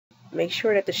Make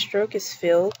sure that the stroke is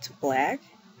filled to black.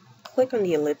 Click on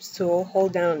the ellipse tool,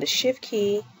 hold down the shift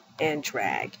key, and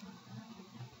drag.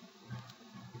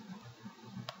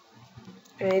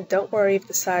 And don't worry if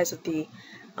the size of the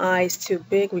eye is too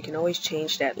big, we can always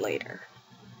change that later.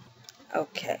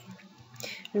 Okay,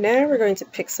 now we're going to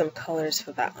pick some colors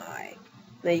for the eye.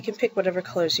 Now you can pick whatever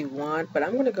colors you want, but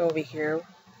I'm going to go over here,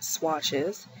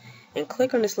 swatches, and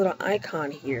click on this little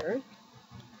icon here.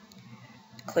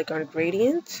 Click on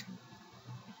gradient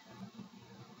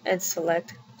and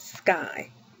select sky.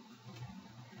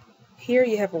 Here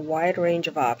you have a wide range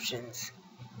of options,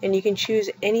 and you can choose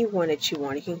any one that you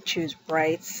want. You can choose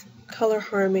brights, color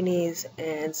harmonies,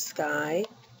 and sky.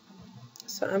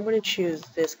 So I'm going to choose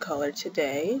this color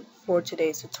today for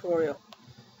today's tutorial.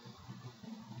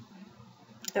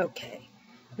 Okay,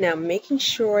 now making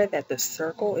sure that the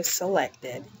circle is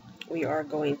selected, we are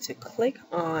going to click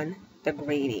on the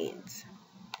gradient.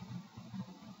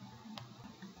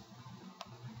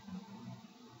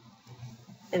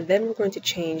 And then we're going to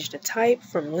change the type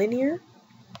from linear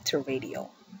to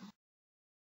radial.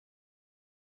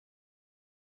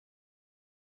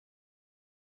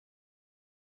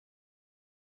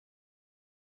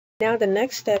 Now the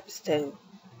next step is to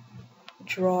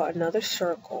draw another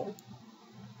circle,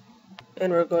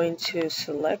 and we're going to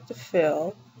select the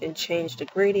fill and change the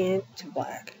gradient to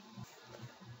black.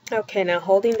 Okay, now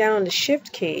holding down the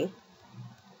shift key,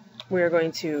 we're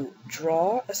going to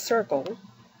draw a circle.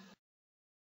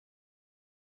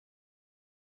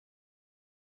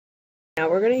 Now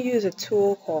we're going to use a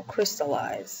tool called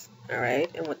Crystallize, alright?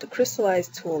 And what the Crystallize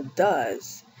tool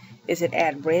does is it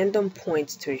adds random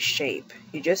points to a shape.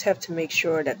 You just have to make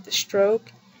sure that the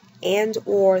stroke and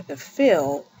or the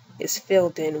fill is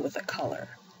filled in with a color.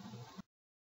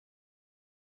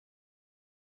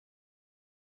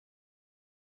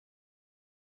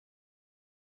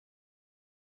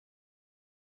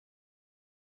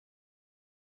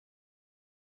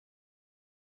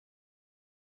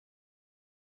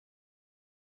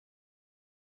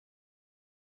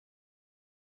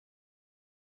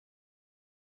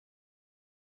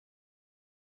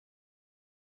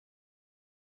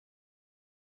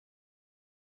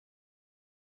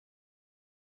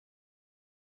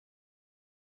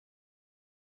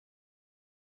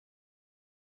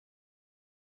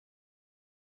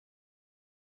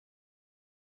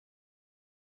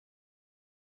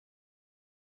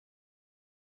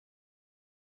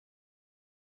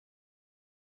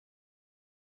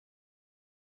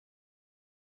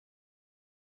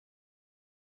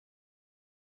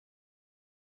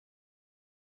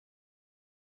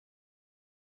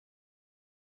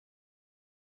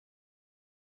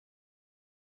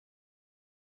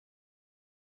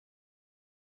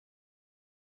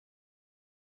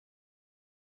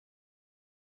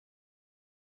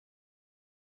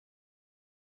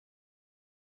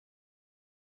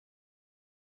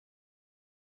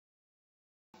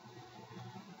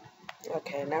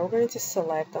 Okay, now we're going to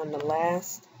select on the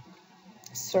last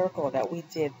circle that we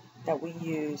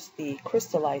used the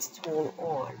Crystallize tool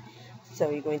on.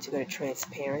 So you're going to go to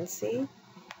transparency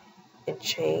and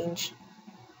change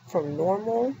from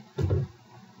normal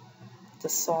to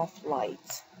soft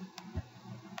light.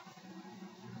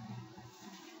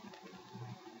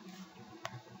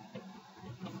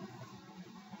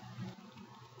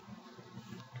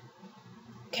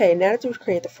 Okay, now that we've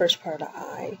created the first part of the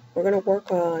eye, we're going to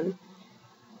work on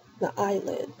the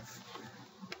eyelid.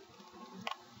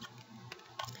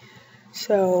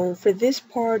 So for this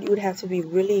part, you would have to be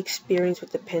really experienced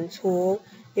with the pen tool.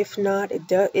 If not,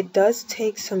 it does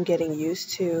take some getting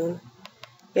used to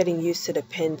the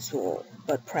pen tool.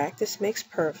 But practice makes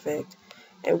perfect.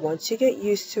 And once you get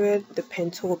used to it, the pen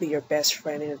tool will be your best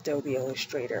friend in Adobe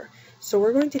Illustrator. So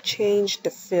we're going to change the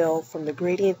fill from the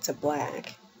gradient to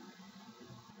black.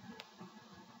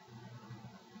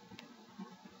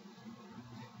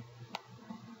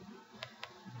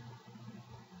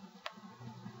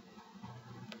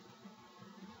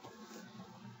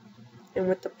 And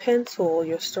with the pen tool,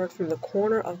 you'll start from the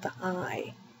corner of the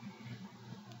eye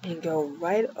and go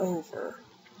right over.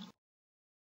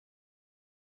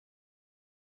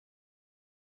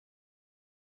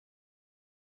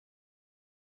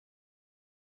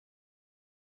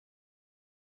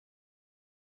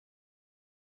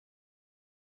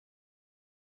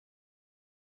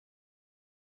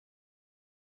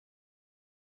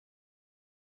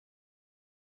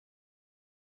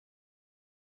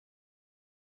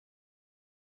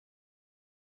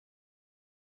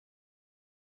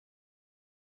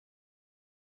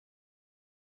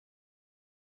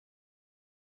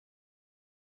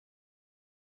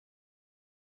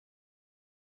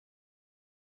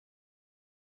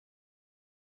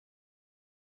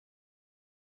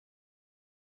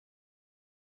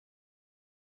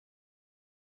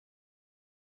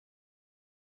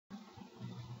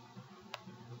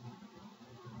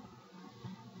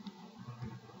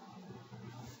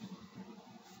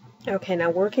 Okay, now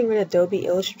working with Adobe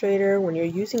Illustrator, when you're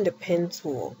using the pen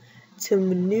tool, to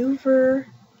maneuver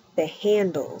the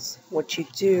handles, what you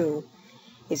do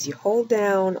is you hold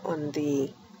down on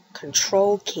the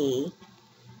Control key,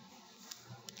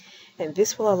 and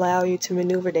this will allow you to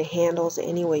maneuver the handles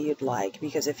any way you'd like,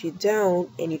 because if you don't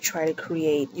and you try to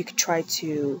create, you could try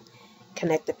to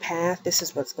connect the path, this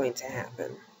is what's going to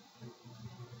happen.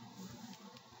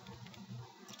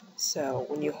 So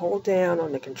when you hold down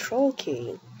on the Control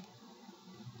key,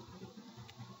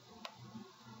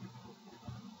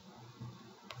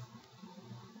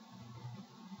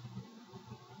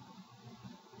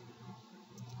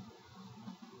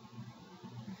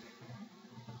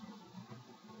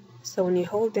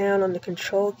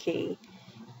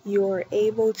 you're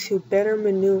able to better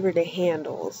maneuver the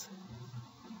handles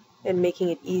and making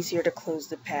it easier to close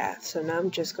the path. So now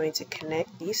I'm just going to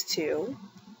connect these two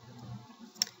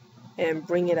and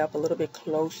bring it up a little bit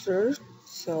closer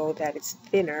so that it's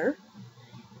thinner.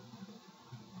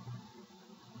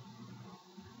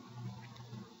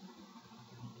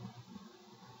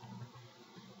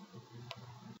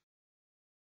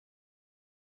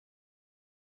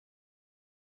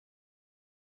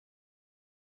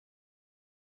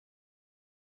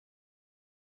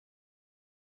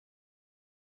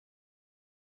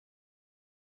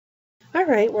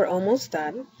 Alright, we're almost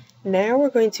done. Now we're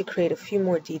going to create a few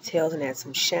more details and add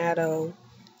some shadow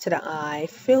to the eye,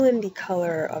 fill in the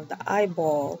color of the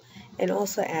eyeball, and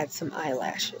also add some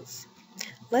eyelashes.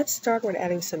 Let's start with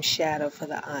adding some shadow for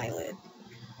the eyelid.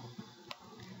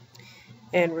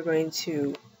 And we're going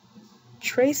to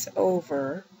trace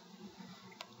over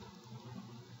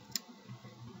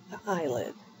the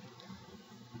eyelid.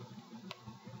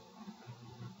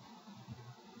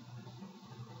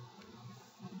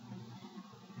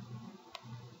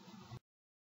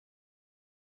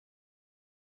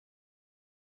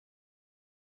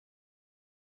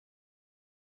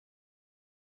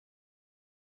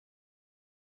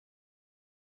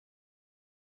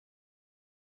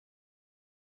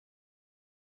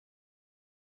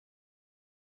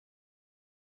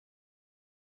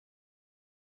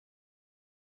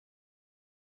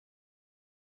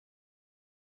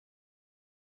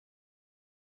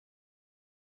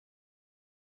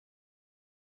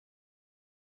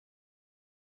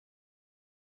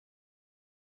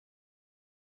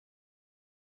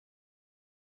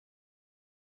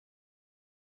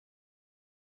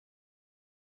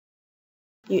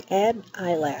 You add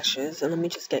eyelashes, and let me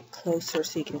just get closer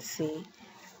so you can see.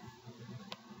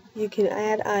 You can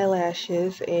add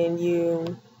eyelashes and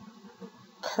you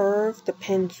curve the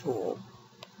pen tool.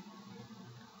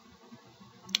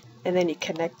 And then you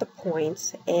connect the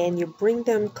points and you bring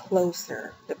them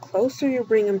closer. The closer you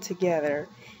bring them together,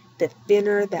 the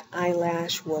thinner the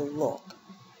eyelash will look.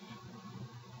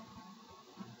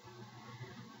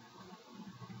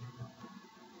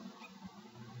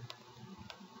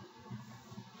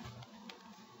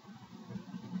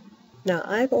 Now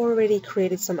I've already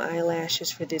created some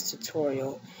eyelashes for this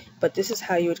tutorial, but this is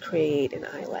how you would create an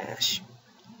eyelash.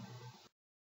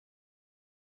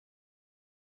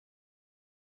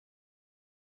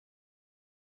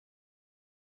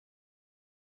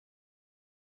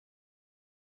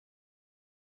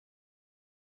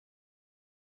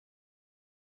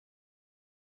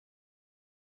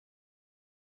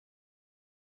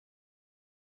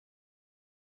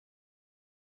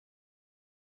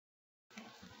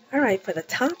 Alright, for the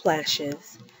top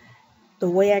lashes, the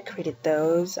way I created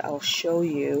those, I'll show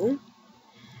you.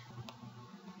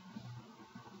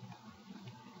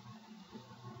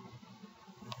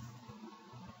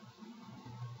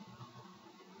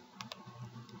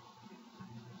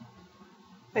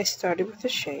 I started with the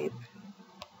shape,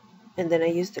 and then I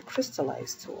used the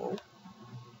crystallize tool.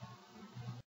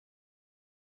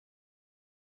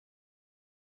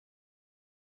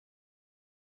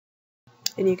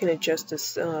 And you can adjust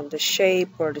this, the shape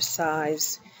or the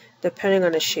size depending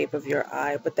on the shape of your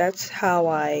eye, but that's how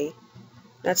I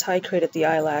created the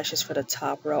eyelashes for the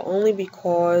top row, only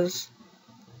because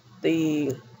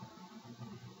the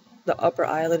upper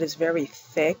eyelid is very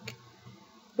thick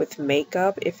with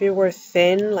makeup. If it were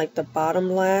thin, like the bottom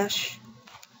lash,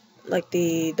 like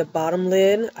the bottom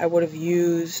lid, I would have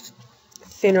used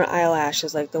thinner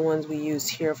eyelashes like the ones we use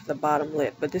here for the bottom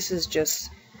lid. But this is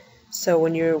just so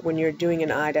when you're doing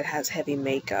an eye that has heavy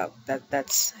makeup,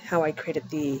 that's how I created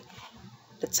the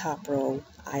top row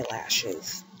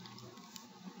eyelashes.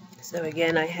 So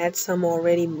again, I had some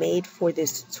already made for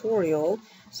this tutorial,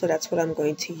 so that's what I'm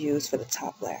going to use for the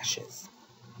top lashes.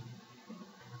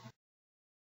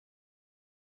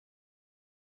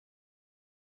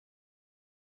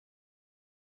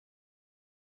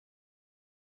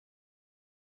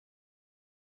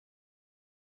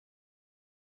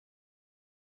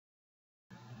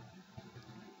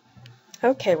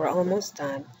 Okay, we're almost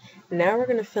done. Now we're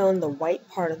going to fill in the white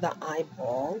part of the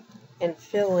eyeball and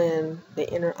fill in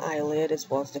the inner eyelid as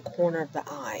well as the corner of the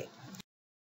eye.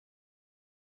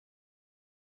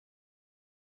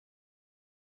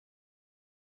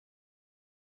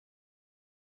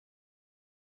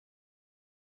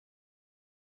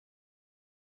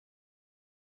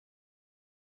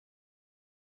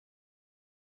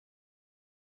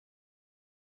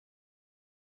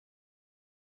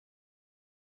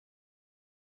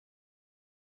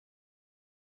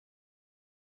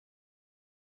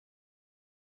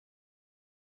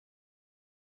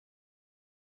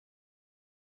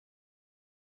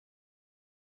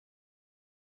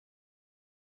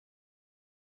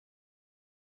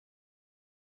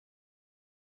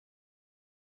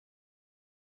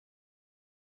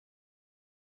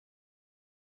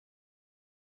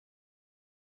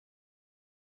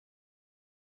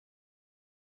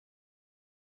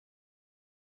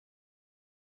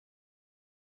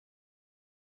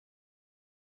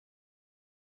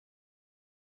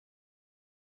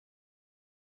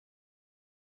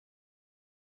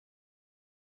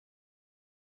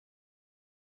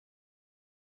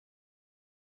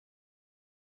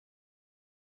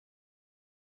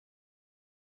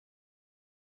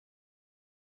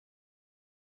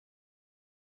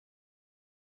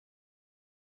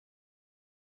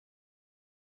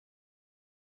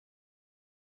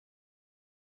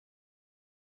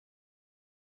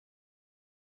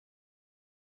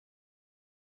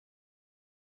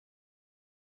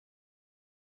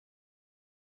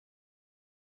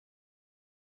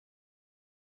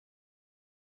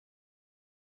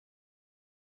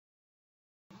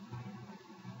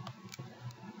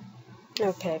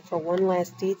 Okay, for one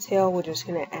last detail, we're just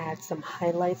going to add some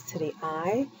highlights to the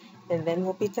eye, and then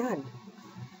we'll be done.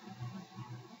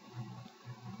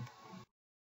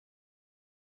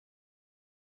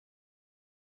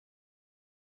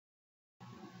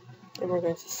 And we're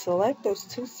going to select those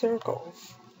two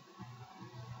circles.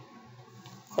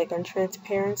 Click on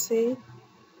Transparency,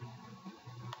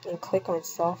 and click on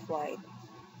Soft Light.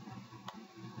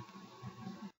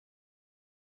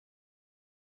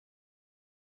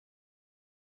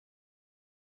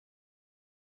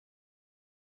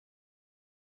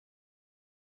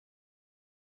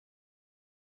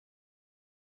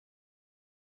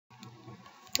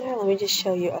 Now let me just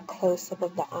show you a close-up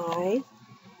of the eye.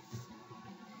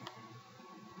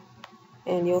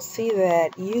 And you'll see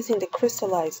that using the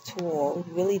crystallize tool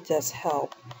really does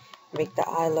help make the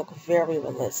eye look very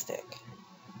realistic.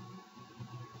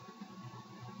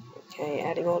 Okay,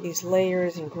 adding all these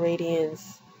layers and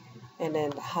gradients, and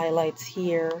then the highlights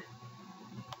here.